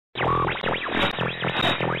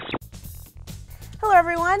Hello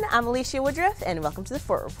everyone, I'm Alicia Woodruff and welcome to the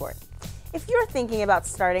Fort Report. If you're thinking about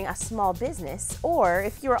starting a small business, or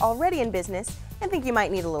if you're already in business and think you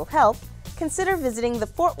might need a little help, consider visiting the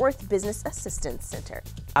Fort Worth Business Assistance Center.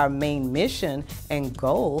 Our main mission and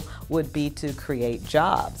goal would be to create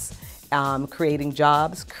jobs. Creating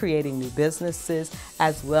jobs, creating new businesses,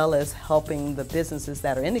 as well as helping the businesses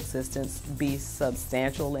that are in existence be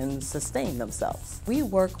substantial and sustain themselves. We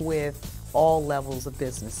work with all levels of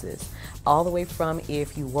businesses, all the way from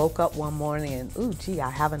if you woke up one morning and, ooh, gee, I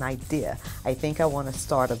have an idea. I think I want to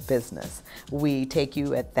start a business. We take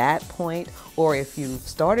you at that point, or if you've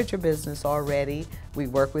started your business already, we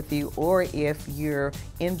work with you, or if you're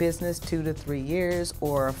in business 2 to 3 years,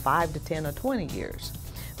 or 5 to 10 or 20 years.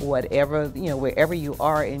 Whatever, wherever you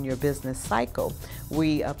are in your business cycle,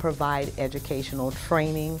 we provide educational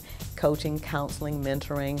training, coaching, counseling,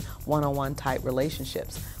 mentoring, one-on-one type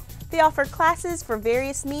relationships. They offer classes for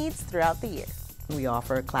various needs throughout the year. We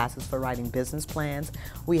offer classes for writing business plans.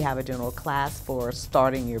 We have a general class for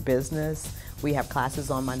starting your business. We have classes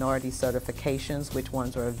on minority certifications, which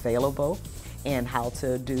ones are available, and how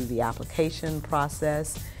to do the application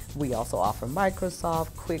process. We also offer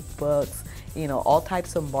Microsoft, QuickBooks, all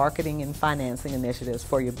types of marketing and financing initiatives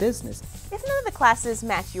for your business. If none of the classes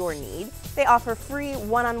match your need, they offer free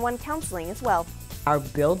one-on-one counseling as well. Our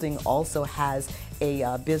building also has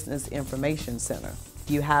a business information center.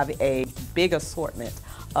 You have a big assortment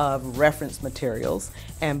of reference materials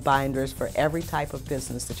and binders for every type of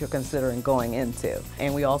business that you're considering going into.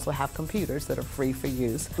 And we also have computers that are free for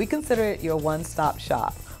use. We consider it your one-stop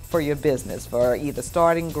shop for your business, for either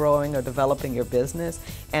starting, growing, or developing your business,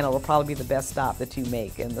 and it will probably be the best stop that you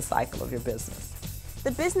make in the cycle of your business.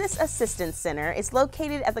 The Business Assistance Center is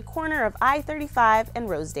located at the corner of I-35 and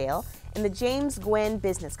Rosedale in the James Gwen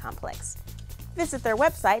Business Complex. Visit their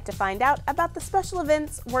website to find out about the special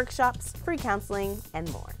events, workshops, free counseling,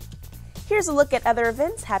 and more. Here's a look at other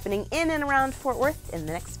events happening in and around Fort Worth in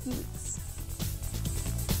the next few weeks.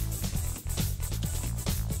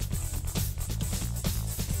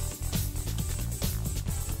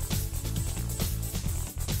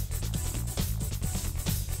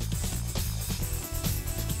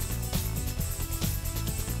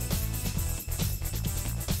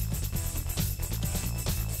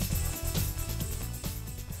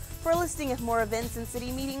 For a listing of more events and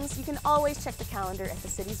city meetings, you can always check the calendar at the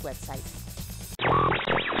city's website.